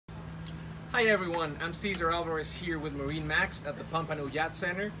Hi everyone, I'm Cesar Alvarez here with MarineMax at the Pompano Yacht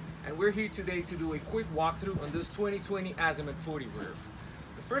Center, and we're here today to do a quick walkthrough on this 2020 Azimut 40 Verve.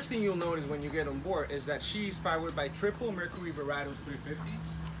 The first thing you'll notice when you get on board is that she's powered by triple Mercury Verados 350s.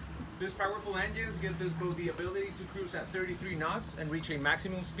 These powerful engines give this boat the ability to cruise at 33 knots and reach a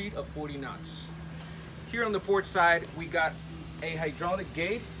maximum speed of 40 knots. Here on the port side, we got a hydraulic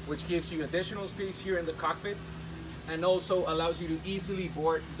gate, which gives you additional space here in the cockpit and also allows you to easily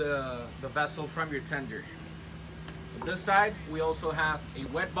board the vessel from your tender. On this side, we also have a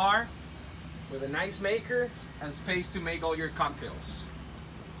wet bar with an ice maker and space to make all your cocktails.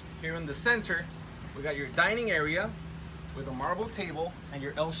 Here in the center, we got your dining area with a marble table and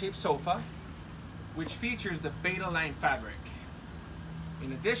your L-shaped sofa, which features the Beta line fabric.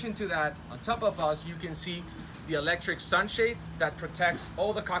 In addition to that, on top of us, you can see the electric sunshade that protects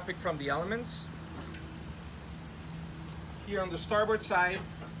all the cockpit from the elements. Here on the starboard side,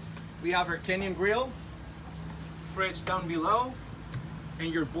 we have our Kenyan grill, fridge down below,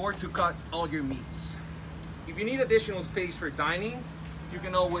 and your board to cut all your meats. If you need additional space for dining, you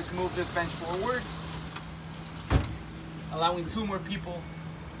can always move this bench forward, allowing 2 more people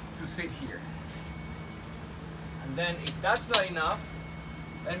to sit here. And then if that's not enough,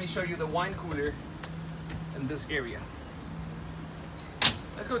 let me show you the wine cooler in this area.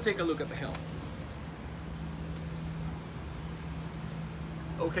 Let's go take a look at the helm.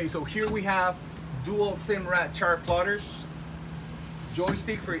 Okay, so here we have dual Simrad chart plotters,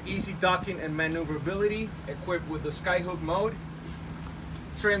 joystick for easy docking and maneuverability, equipped with the skyhook mode,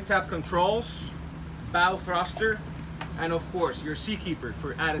 trim tab controls, bow thruster, and of course your seakeeper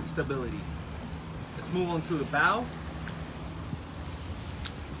for added stability. Let's move on to the bow.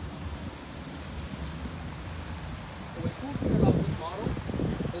 The cool thing about this model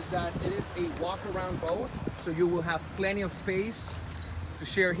is that it is a walk-around boat, so you will have plenty of space to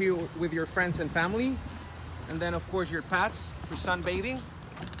share here with your friends and family, and then of course your pads for sunbathing.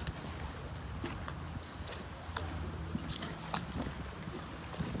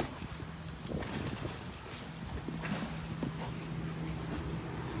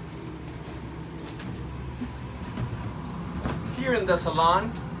 Here in the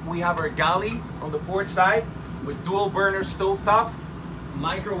salon, we have our galley on the port side with dual burner stovetop,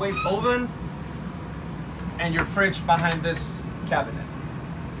 microwave oven, and your fridge behind this cabinet.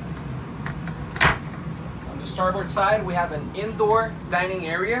 On the starboard side, we have an indoor dining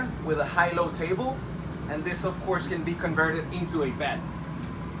area with a high-low table, and this of course can be converted into a bed.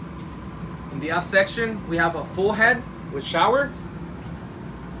 In the aft section, we have a full head with shower.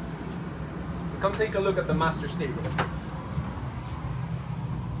 Come take a look at the master stateroom.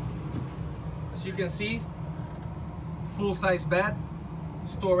 As you can see, full-size bed,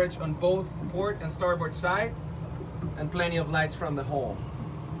 storage on both port and starboard side, and plenty of lights from the hull.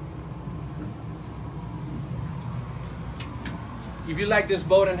 If you like this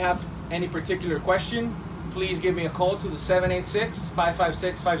boat and have any particular question, please give me a call to the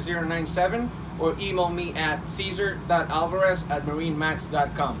 786-556-5097 or email me at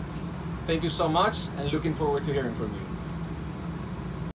cesar.alvarez@marinemax.com. Thank you so much, and looking forward to hearing from you.